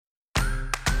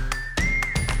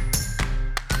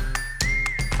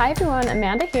Hi everyone,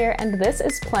 Amanda here, and this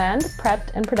is Planned,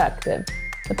 Prepped, and Productive,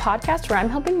 the podcast where I'm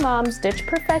helping moms ditch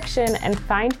perfection and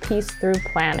find peace through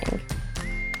planning.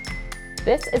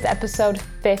 This is episode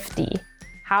 50,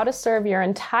 How to Serve Your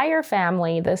Entire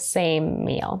Family the Same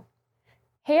Meal.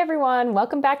 Hey everyone,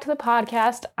 welcome back to the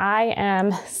podcast. I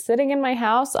am sitting in my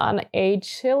house on a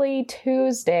chilly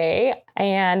Tuesday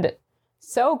and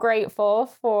so grateful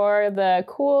for the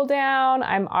cool down.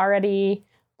 I'm already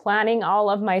planning all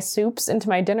of my soups into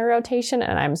my dinner rotation,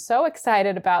 and I'm so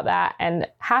excited about that and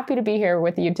happy to be here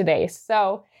with you today.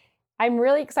 So I'm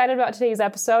really excited about today's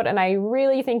episode, and I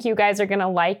really think you guys are going to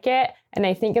like it, and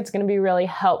I think it's going to be really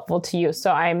helpful to you.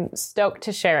 So I'm stoked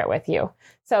to share it with you.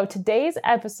 So today's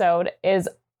episode is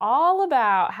all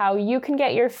about how you can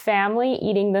get your family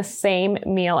eating the same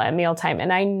meal at mealtime.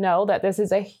 And I know that this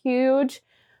is a huge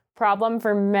problem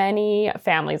for many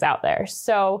families out there.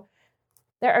 So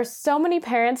there are so many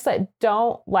parents that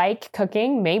don't like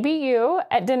cooking, maybe you,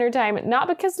 at dinner time, not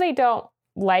because they don't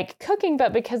like cooking,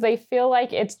 but because they feel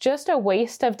like it's just a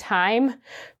waste of time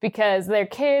because their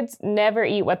kids never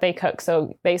eat what they cook.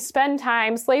 So they spend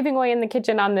time slaving away in the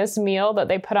kitchen on this meal that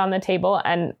they put on the table,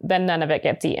 and then none of it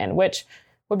gets eaten, which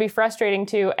would be frustrating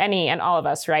to any and all of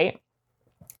us, right?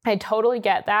 I totally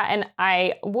get that. And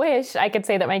I wish I could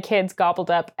say that my kids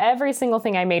gobbled up every single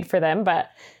thing I made for them,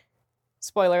 but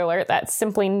spoiler alert, that's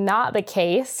simply not the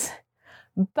case.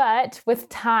 But with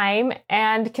time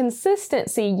and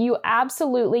consistency, you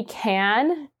absolutely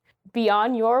can be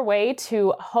on your way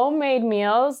to homemade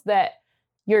meals that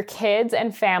your kids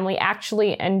and family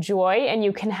actually enjoy, and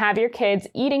you can have your kids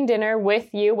eating dinner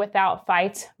with you without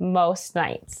fights most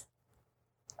nights.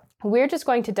 We're just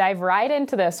going to dive right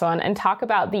into this one and talk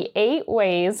about the 8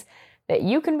 ways that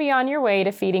you can be on your way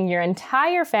to feeding your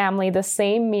entire family the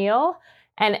same meal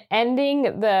and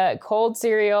ending the cold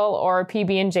cereal or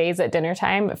PB&Js at dinner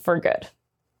time for good.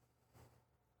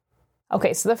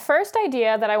 Okay, so the first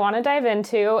idea that I want to dive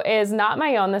into is not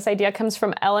my own. This idea comes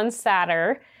from Ellen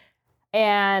Satter,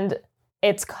 and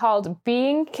it's called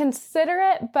Being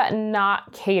Considerate but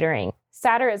Not Catering.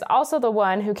 Satter is also the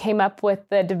one who came up with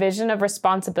the division of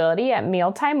responsibility at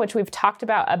mealtime, which we've talked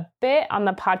about a bit on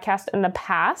the podcast in the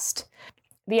past.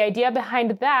 The idea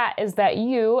behind that is that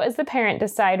you, as the parent,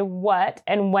 decide what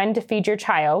and when to feed your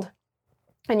child,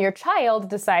 and your child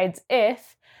decides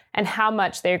if and how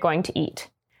much they're going to eat.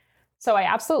 So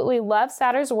I absolutely love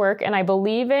Satter's work, and I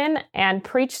believe in and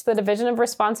preach the division of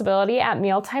responsibility at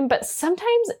mealtime, but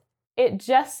sometimes it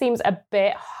just seems a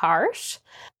bit harsh,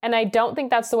 and I don't think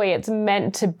that's the way it's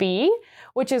meant to be,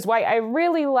 which is why I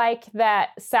really like that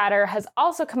Satter has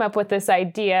also come up with this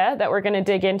idea that we're going to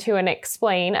dig into and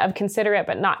explain of considerate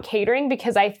but not catering,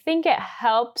 because I think it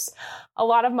helps a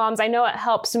lot of moms. I know it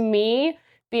helps me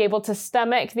be able to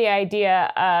stomach the idea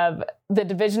of the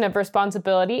division of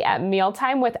responsibility at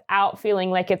mealtime without feeling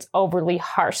like it's overly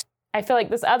harsh. I feel like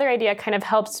this other idea kind of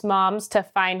helps moms to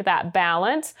find that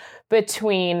balance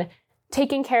between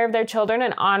taking care of their children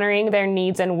and honoring their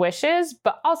needs and wishes,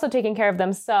 but also taking care of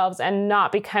themselves and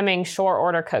not becoming short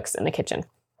order cooks in the kitchen.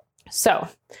 So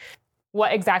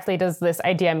what exactly does this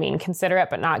idea mean? Considerate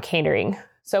but not catering.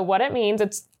 So what it means,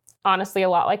 it's honestly a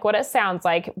lot like what it sounds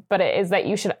like, but it is that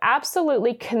you should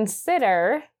absolutely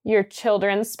consider your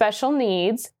children's special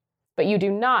needs, but you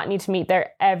do not need to meet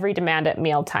their every demand at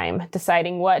mealtime.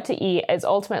 Deciding what to eat is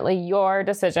ultimately your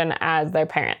decision as their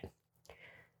parent.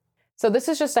 So this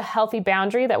is just a healthy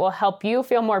boundary that will help you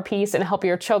feel more peace and help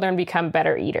your children become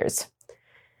better eaters.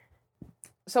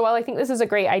 So while I think this is a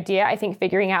great idea, I think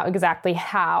figuring out exactly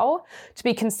how to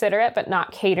be considerate but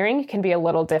not catering can be a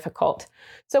little difficult.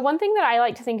 So one thing that I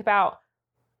like to think about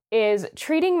is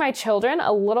treating my children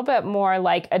a little bit more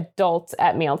like adults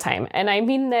at mealtime. And I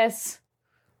mean this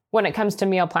when it comes to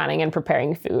meal planning and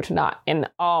preparing food, not in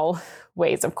all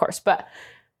ways, of course, but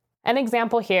an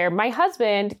example here, my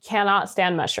husband cannot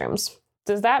stand mushrooms.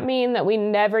 Does that mean that we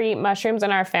never eat mushrooms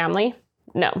in our family?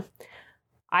 No.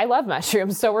 I love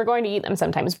mushrooms, so we're going to eat them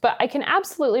sometimes, but I can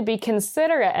absolutely be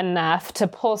considerate enough to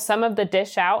pull some of the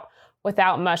dish out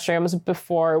without mushrooms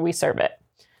before we serve it.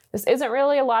 This isn't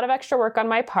really a lot of extra work on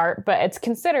my part, but it's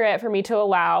considerate for me to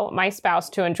allow my spouse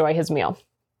to enjoy his meal.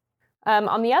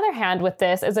 On the other hand, with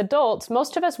this, as adults,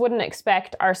 most of us wouldn't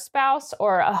expect our spouse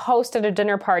or a host at a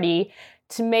dinner party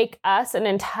to make us an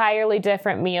entirely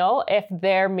different meal if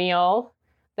their meal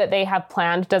that they have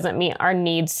planned doesn't meet our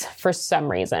needs for some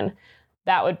reason.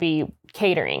 That would be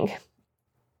catering.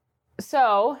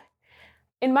 So,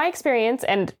 in my experience,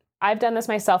 and I've done this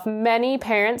myself, many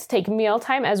parents take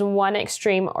mealtime as one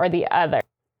extreme or the other.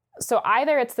 So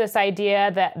either it's this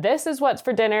idea that this is what's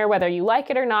for dinner, whether you like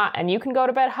it or not, and you can go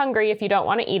to bed hungry if you don't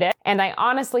want to eat it. And I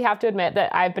honestly have to admit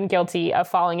that I've been guilty of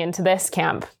falling into this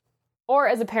camp. Or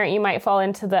as a parent, you might fall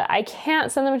into the, I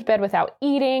can't send them to bed without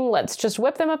eating. Let's just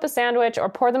whip them up a sandwich or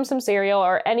pour them some cereal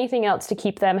or anything else to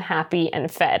keep them happy and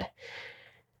fed.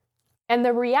 And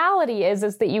the reality is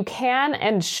that you can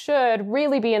and should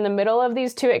really be in the middle of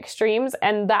these two extremes.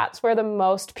 And that's where the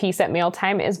most peace at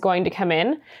mealtime is going to come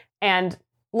in. And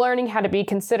learning how to be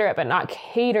considerate but not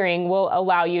catering will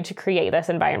allow you to create this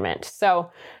environment.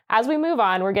 So as we move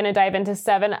on, we're going to dive into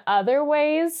 7 other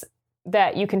ways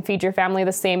that you can feed your family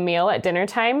the same meal at dinner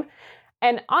time.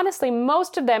 And honestly,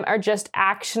 most of them are just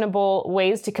actionable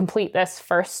ways to complete this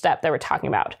first step that we're talking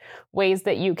about. Ways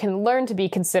that you can learn to be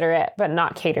considerate but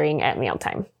not catering at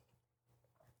mealtime.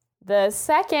 The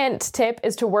second tip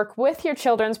is to work with your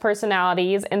children's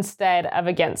personalities instead of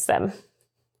against them.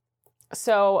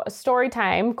 So story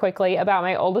time quickly about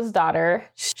my oldest daughter.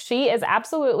 She is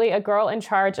absolutely a girl in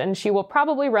charge and she will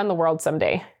probably run the world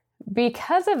someday.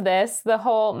 Because of this, the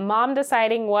whole mom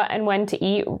deciding what and when to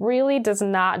eat really does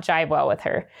not jive well with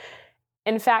her.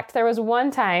 In fact, there was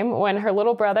one time when her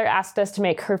little brother asked us to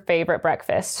make her favorite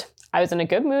breakfast. I was in a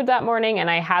good mood that morning and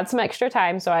I had some extra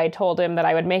time, so I told him that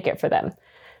I would make it for them.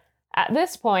 At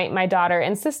this point, my daughter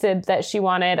insisted that she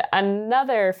wanted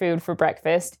another food for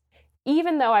breakfast,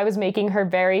 even though I was making her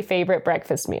very favorite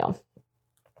breakfast meal,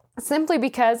 simply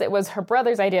because it was her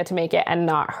brother's idea to make it and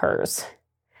not hers.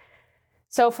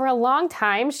 So for a long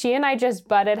time, she and I just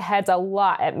butted heads a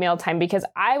lot at mealtime because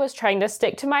I was trying to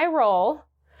stick to my role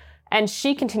and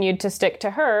she continued to stick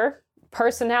to her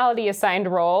personality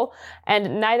assigned role,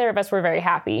 and neither of us were very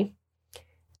happy.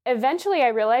 Eventually, I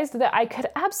realized that I could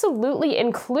absolutely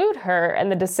include her in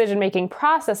the decision-making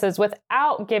processes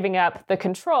without giving up the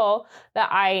control that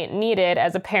I needed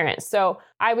as a parent. So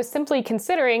I was simply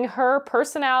considering her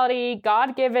personality,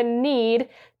 God-given need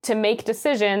to make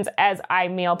decisions as I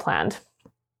meal planned.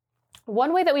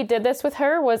 One way that we did this with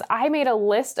her was I made a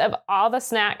list of all the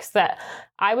snacks that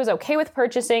I was okay with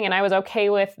purchasing and I was okay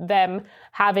with them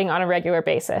having on a regular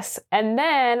basis. And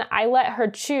then I let her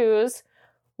choose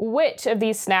which of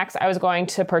these snacks I was going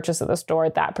to purchase at the store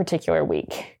that particular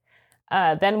week.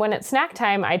 Then when it's snack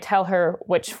time, I tell her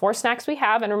which 4 snacks we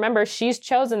have. And remember, she's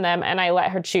chosen them and I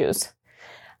let her choose.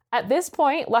 At this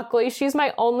point, luckily, she's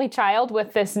my only child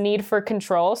with this need for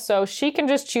control. So she can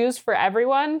just choose for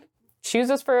everyone,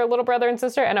 chooses for a little brother and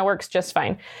sister, and it works just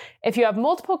fine. If you have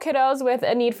multiple kiddos with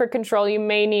a need for control, you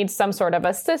may need some sort of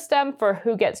a system for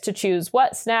who gets to choose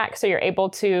what snack, so you're able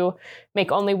to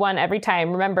make only one every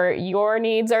time. Remember, your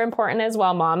needs are important as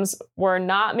well, moms. We're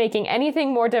not making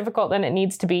anything more difficult than it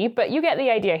needs to be, but you get the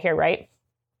idea here, right?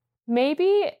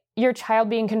 Maybe your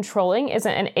child being controlling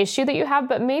isn't an issue that you have,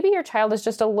 but maybe your child is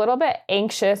just a little bit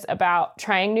anxious about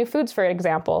trying new foods, for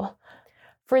example.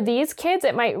 For these kids,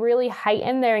 it might really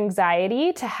heighten their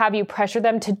anxiety to have you pressure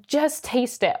them to just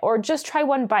taste it or just try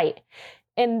one bite.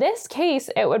 In this case,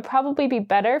 it would probably be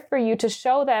better for you to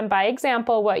show them by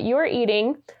example what you're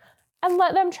eating and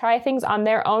let them try things on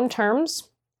their own terms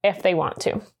if they want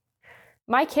to.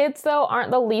 My kids, though,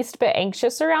 aren't the least bit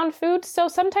anxious around food, so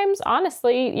sometimes,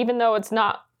 honestly, even though it's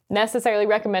not necessarily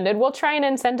recommended, we'll try and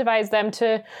incentivize them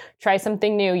to try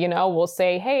something new. You know, we'll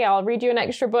say, hey, I'll read you an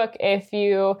extra book if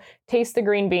you taste the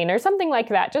green bean or something like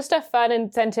that. Just a fun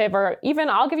incentive, or even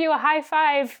I'll give you a high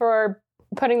five for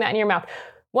putting that in your mouth.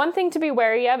 One thing to be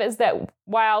wary of is that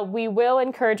while we will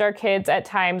encourage our kids at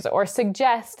times or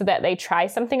suggest that they try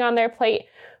something on their plate,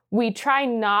 we try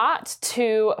not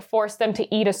to force them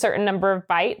to eat a certain number of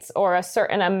bites or a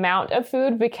certain amount of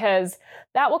food, because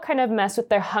that will kind of mess with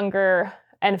their hunger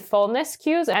and fullness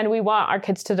cues, and we want our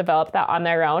kids to develop that on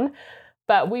their own.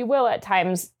 But we will at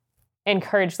times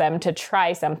encourage them to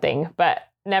try something, but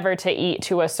never to eat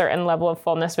to a certain level of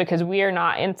fullness, because we are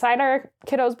not inside our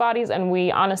kiddos' bodies and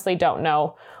we honestly don't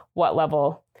know what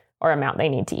level or amount they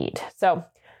need to eat. So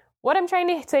what I'm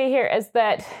trying to say here is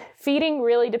that feeding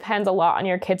really depends a lot on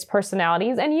your kids'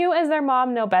 personalities, and you as their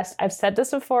mom know best. I've said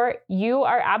this before, you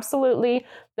are absolutely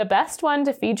the best one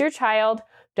to feed your child.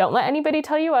 Don't let anybody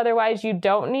tell you otherwise. You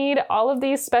don't need all of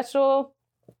these special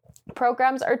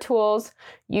programs or tools.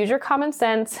 Use your common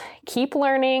sense, keep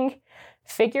learning,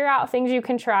 figure out things you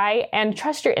can try, and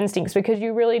trust your instincts, because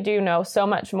you really do know so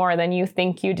much more than you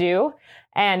think you do.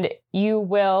 And you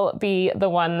will be the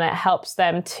one that helps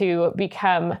them to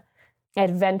become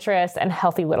adventurous and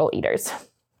healthy little eaters.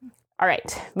 All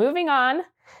right, moving on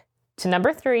to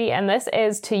number 3, and this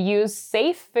is to use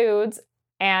safe foods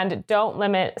and don't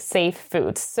limit safe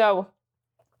foods. So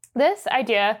this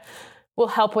idea will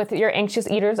help with your anxious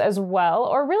eaters as well,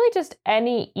 or really just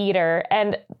any eater.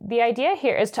 And the idea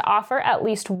here is to offer at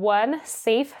least one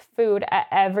safe food at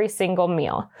every single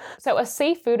meal. So a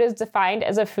safe food is defined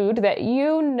as a food that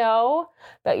you know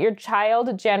that your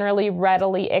child generally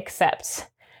readily accepts.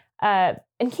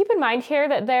 And keep in mind here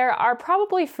that there are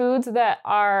probably foods that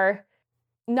are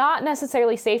not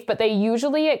necessarily safe, but they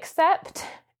usually accept.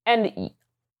 And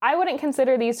I wouldn't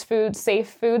consider these foods safe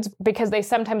foods because they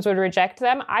sometimes would reject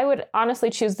them. I would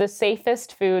honestly choose the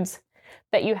safest foods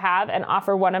that you have and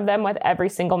offer one of them with every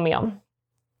single meal.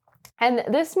 And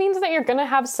this means that you're going to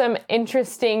have some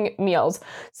interesting meals.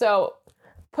 So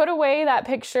put away that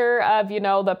picture of,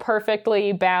 the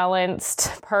perfectly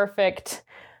balanced, perfect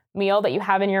meal that you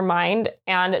have in your mind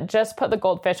and just put the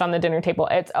goldfish on the dinner table.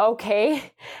 It's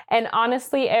okay. And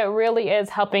honestly, it really is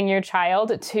helping your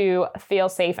child to feel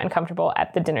safe and comfortable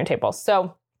at the dinner table.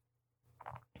 So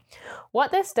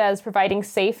what this does, providing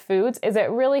safe foods, is it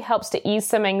really helps to ease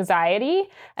some anxiety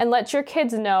and let your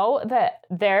kids know that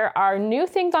there are new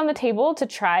things on the table to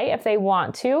try if they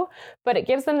want to, but it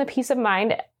gives them the peace of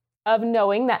mind of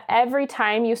knowing that every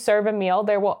time you serve a meal,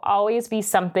 there will always be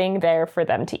something there for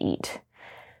them to eat.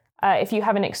 If you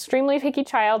have an extremely picky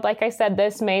child, like I said,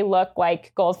 this may look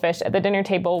like goldfish at the dinner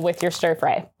table with your stir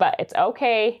fry, but it's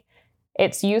okay.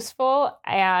 It's useful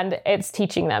and it's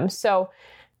teaching them. So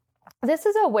this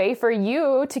is a way for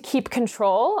you to keep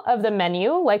control of the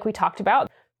menu, like we talked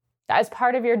about. As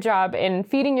part of your job in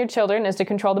feeding your children is to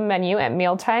control the menu at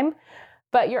mealtime,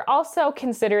 but you're also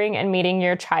considering and meeting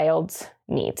your child's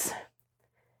needs.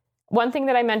 One thing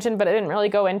that I mentioned, but I didn't really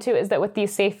go into, is that with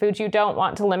these safe foods, you don't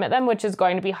want to limit them, which is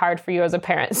going to be hard for you as a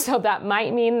parent. So that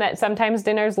might mean that sometimes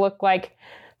dinners look like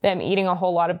them eating a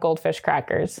whole lot of goldfish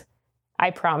crackers.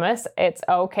 I promise it's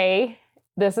okay.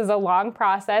 This is a long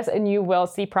process and you will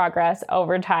see progress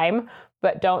over time,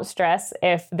 but don't stress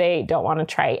if they don't want to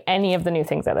try any of the new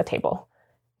things at the table.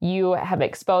 You have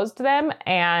exposed them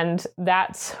and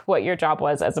that's what your job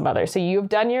was as a mother. So you've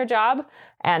done your job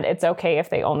and it's okay if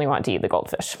they only want to eat the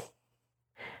goldfish.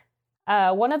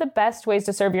 One of the best ways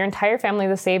to serve your entire family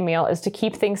the same meal is to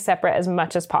keep things separate as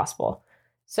much as possible.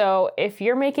 So if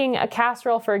you're making a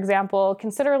casserole, for example,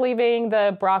 consider leaving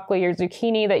the broccoli or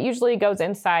zucchini that usually goes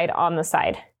inside on the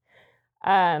side.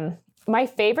 My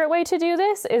favorite way to do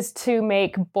this is to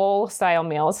make bowl-style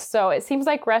meals. So it seems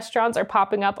like restaurants are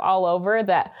popping up all over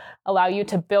that allow you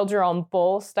to build your own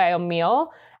bowl-style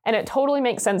meal. And it totally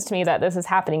makes sense to me that this is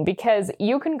happening because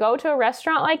you can go to a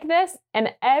restaurant like this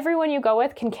and everyone you go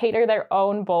with can cater their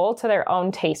own bowl to their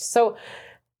own taste. So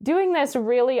doing this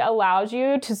really allows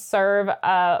you to serve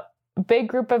a big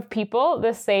group of people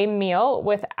the same meal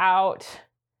without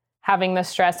having the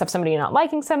stress of somebody not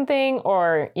liking something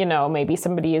or, maybe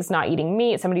somebody is not eating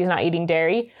meat, somebody's not eating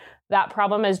dairy. That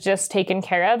problem is just taken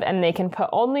care of and they can put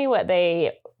only what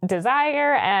they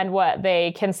desire and what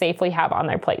they can safely have on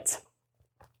their plates.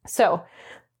 So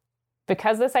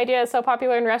because this idea is so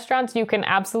popular in restaurants, you can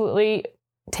absolutely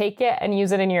take it and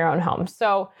use it in your own home.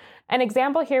 So an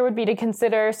example here would be to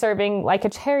consider serving like a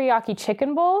teriyaki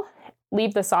chicken bowl,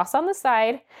 leave the sauce on the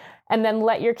side, and then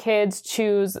let your kids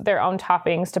choose their own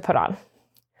toppings to put on.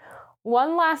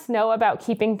 One last note about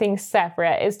keeping things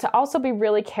separate is to also be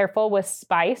really careful with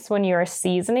spice when you're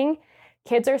seasoning.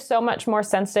 Kids are so much more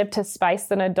sensitive to spice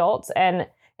than adults, and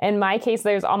in my case,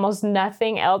 there's almost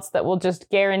nothing else that will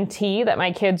just guarantee that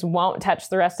my kids won't touch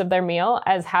the rest of their meal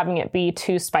as having it be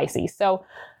too spicy. So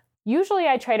usually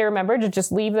I try to remember to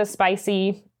just leave the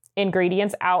spicy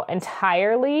ingredients out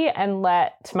entirely and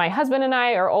let my husband and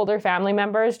I or older family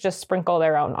members just sprinkle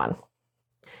their own on.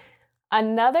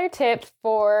 Another tip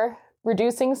for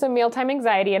reducing some mealtime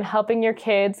anxiety and helping your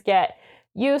kids get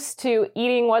used to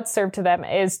eating what's served to them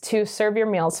is to serve your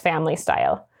meals family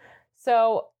style.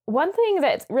 So one thing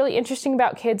that's really interesting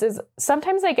about kids is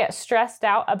sometimes they get stressed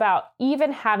out about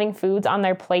even having foods on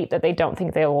their plate that they don't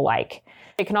think they will like.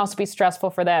 It can also be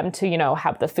stressful for them to,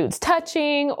 have the foods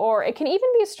touching, or it can even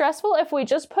be stressful if we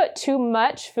just put too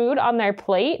much food on their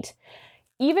plate,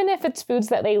 even if it's foods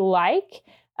that they like,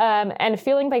 and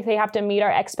feeling like they have to meet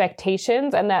our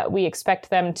expectations and that we expect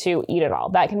them to eat it all.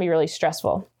 That can be really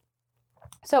stressful.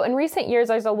 So in recent years,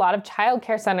 there's a lot of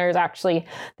childcare centers actually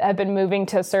that have been moving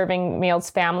to serving meals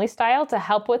family style to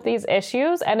help with these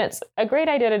issues. And it's a great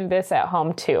idea to do this at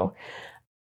home too.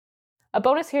 A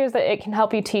bonus here is that it can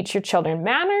help you teach your children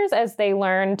manners as they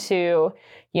learn to,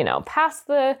 pass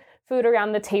the food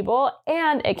around the table,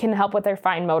 and it can help with their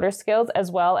fine motor skills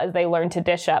as well as they learn to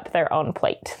dish up their own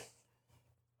plate.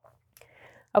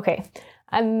 Okay.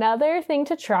 Another thing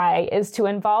to try is to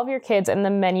involve your kids in the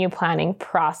menu planning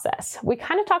process. We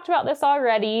kind of talked about this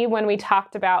already when we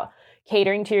talked about,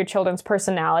 catering to your children's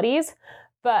personalities.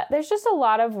 But there's just a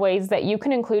lot of ways that you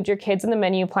can include your kids in the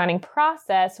menu planning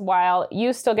process while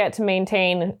you still get to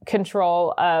maintain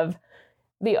control of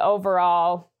the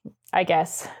overall, I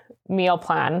guess, meal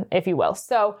plan, if you will.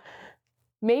 So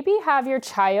maybe have your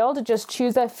child just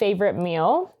choose a favorite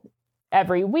meal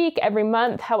every week, every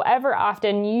month, however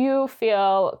often you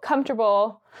feel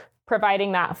comfortable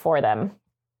providing that for them.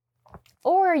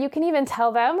 Or you can even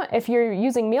tell them, if you're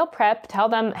using meal prep, tell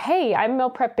them, hey, I'm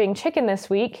meal prepping chicken this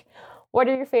week. What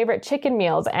are your favorite chicken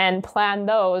meals? And plan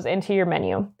those into your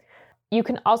menu. You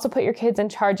can also put your kids in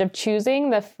charge of choosing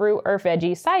the fruit or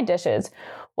veggie side dishes.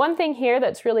 One thing here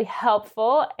that's really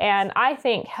helpful, and I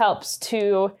think helps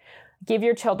to give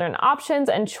your children options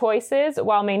and choices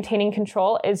while maintaining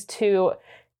control, is to,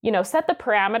 set the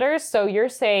parameters. So you're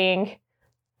saying,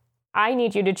 I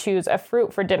need you to choose a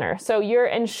fruit for dinner. So you're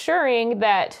ensuring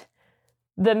that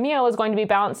the meal is going to be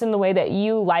balanced in the way that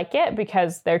you like it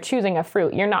because they're choosing a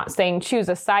fruit. You're not saying choose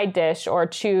a side dish or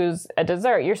choose a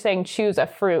dessert. You're saying choose a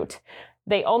fruit.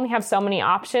 They only have so many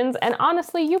options. And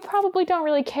honestly, you probably don't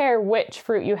really care which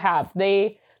fruit you have.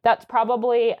 That's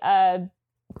probably a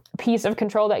piece of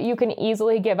control that you can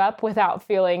easily give up without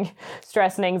feeling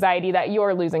stress and anxiety that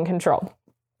you're losing control.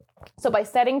 So by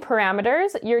setting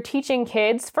parameters, you're teaching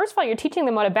kids, first of all, you're teaching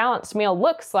them what a balanced meal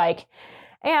looks like.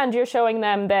 And you're showing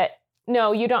them that,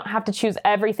 no, you don't have to choose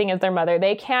everything as their mother.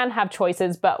 They can have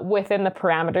choices, but within the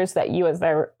parameters that you as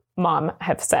their mom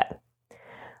have set.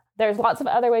 There's lots of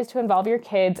other ways to involve your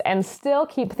kids and still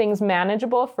keep things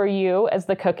manageable for you as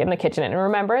the cook in the kitchen. And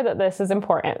remember that this is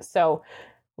important. So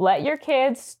let your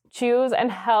kids choose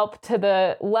and help to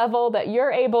the level that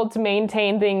you're able to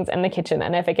maintain things in the kitchen.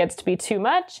 And if it gets to be too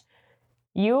much,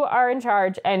 you are in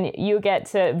charge and you get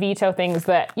to veto things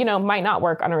that, might not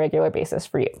work on a regular basis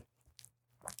for you.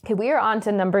 Okay, we are on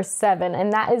to number 7,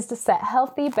 and that is to set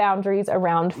healthy boundaries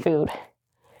around food.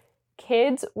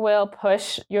 Kids will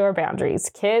push your boundaries.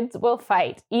 Kids will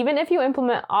fight. Even if you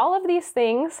implement all of these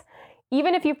things,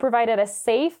 even if you've provided a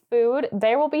safe food,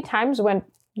 there will be times when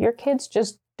your kids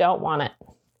just don't want it.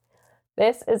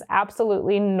 This is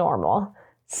absolutely normal.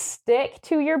 Stick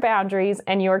to your boundaries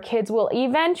and your kids will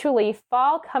eventually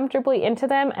fall comfortably into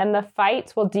them and the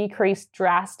fights will decrease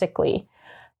drastically.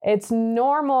 It's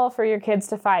normal for your kids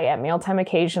to fight at mealtime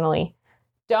occasionally.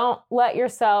 Don't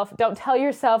tell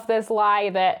yourself this lie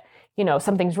that,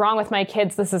 something's wrong with my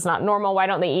kids. This is not normal. Why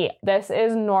don't they eat? This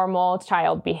is normal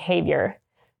child behavior.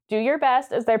 Do your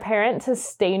best as their parent to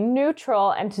stay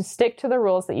neutral and to stick to the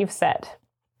rules that you've set.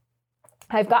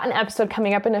 I've got an episode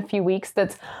coming up in a few weeks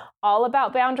that's all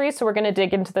about boundaries. So we're going to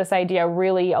dig into this idea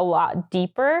really a lot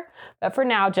deeper. But for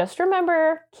now, just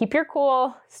remember, keep your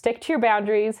cool, stick to your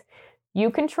boundaries. You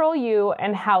control you,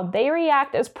 and how they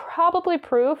react is probably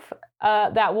proof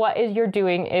that what you're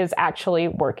doing is actually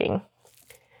working.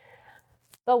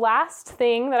 The last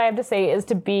thing that I have to say is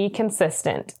to be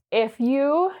consistent. If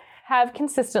you have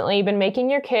consistently been making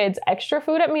your kids extra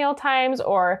food at meal times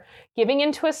or giving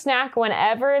into a snack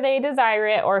whenever they desire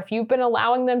it, or if you've been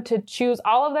allowing them to choose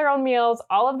all of their own meals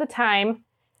all of the time,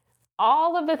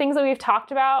 all of the things that we've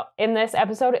talked about in this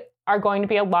episode are going to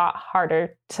be a lot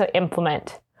harder to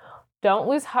implement. Don't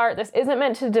lose heart. This isn't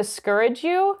meant to discourage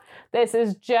you. This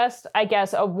is just, I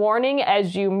guess, a warning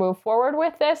as you move forward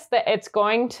with this, that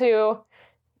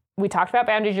we talked about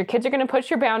boundaries. Your kids are going to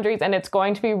push your boundaries and it's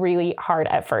going to be really hard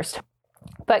at first.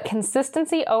 But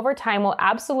consistency over time will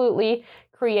absolutely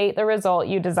create the result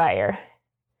you desire.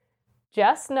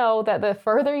 Just know that the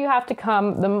further you have to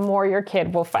come, the more your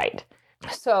kid will fight.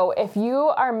 So if you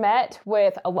are met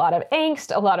with a lot of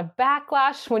angst, a lot of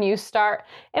backlash when you start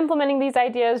implementing these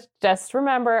ideas, just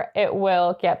remember it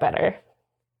will get better.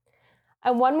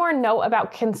 And one more note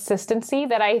about consistency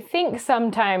that I think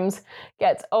sometimes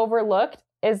gets overlooked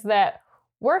is that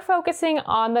we're focusing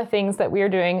on the things that we are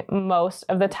doing most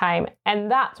of the time. And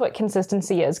that's what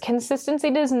consistency is.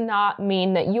 Consistency does not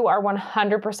mean that you are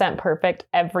 100% perfect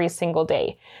every single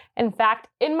day. In fact,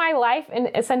 in my life, in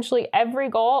essentially every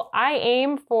goal, I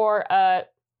aim for a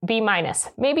B-,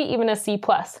 maybe even a C+.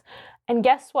 And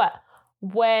guess what?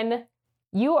 When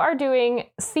you are doing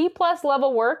C+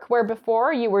 level work, where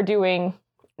before you were doing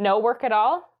no work at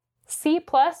all, C+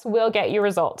 will get you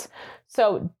results.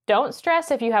 So don't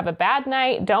stress if you have a bad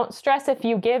night. Don't stress if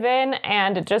you give in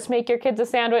and just make your kids a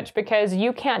sandwich because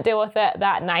you can't deal with it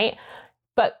that night.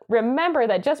 But remember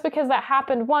that just because that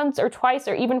happened once or twice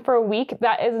or even for a week,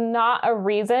 that is not a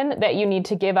reason that you need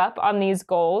to give up on these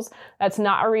goals. That's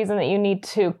not a reason that you need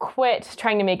to quit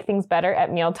trying to make things better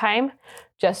at mealtime.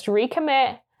 Just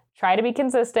recommit, try to be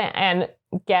consistent, and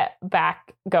get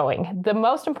back going. The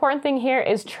most important thing here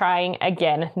is trying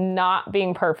again, not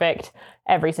being perfect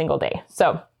every single day.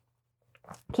 So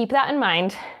keep that in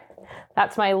mind.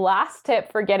 That's my last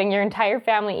tip for getting your entire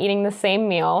family eating the same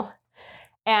meal.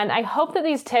 And I hope that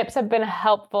these tips have been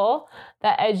helpful,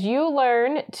 that as you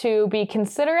learn to be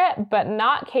considerate but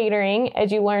not catering,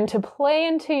 as you learn to play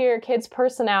into your kids'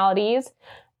 personalities,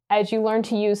 as you learn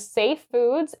to use safe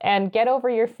foods and get over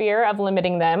your fear of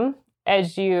limiting them,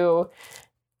 as you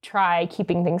try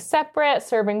keeping things separate,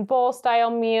 serving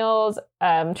bowl-style meals,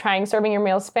 trying serving your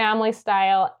meals family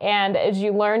style, and as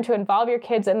you learn to involve your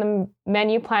kids in the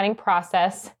menu planning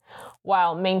process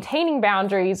while maintaining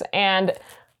boundaries and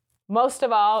most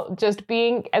of all, just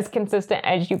being as consistent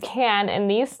as you can in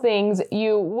these things,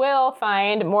 you will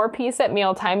find more peace at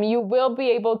mealtime. You will be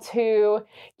able to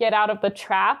get out of the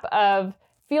trap of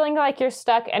feeling like you're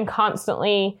stuck and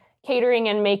constantly catering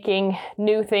and making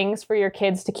new things for your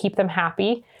kids to keep them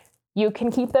happy. You can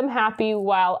keep them happy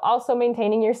while also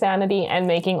maintaining your sanity and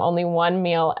making only one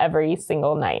meal every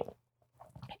single night.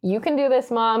 You can do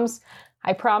this, moms.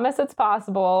 I promise it's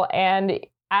possible. And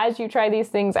as you try these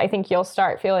things, I think you'll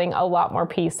start feeling a lot more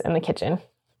peace in the kitchen.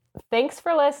 Thanks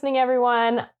for listening,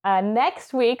 everyone.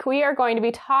 Next week, we are going to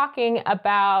be talking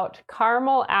about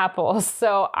caramel apples.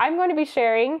 So I'm going to be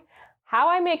sharing how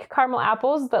I make caramel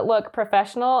apples that look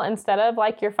professional instead of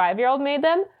like your 5-year-old made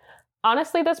them.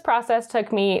 Honestly, this process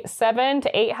took me 7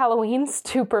 to 8 Halloweens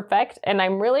to perfect, and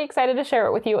I'm really excited to share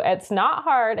it with you. It's not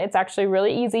hard. It's actually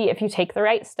really easy if you take the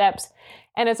right steps.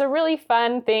 And it's a really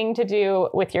fun thing to do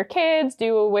with your kids,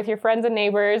 do with your friends and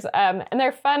neighbors. And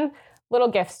they're fun little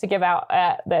gifts to give out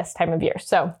at this time of year.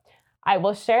 So I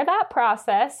will share that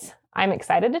process. I'm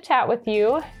excited to chat with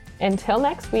you. Until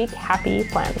next week, happy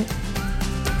planning.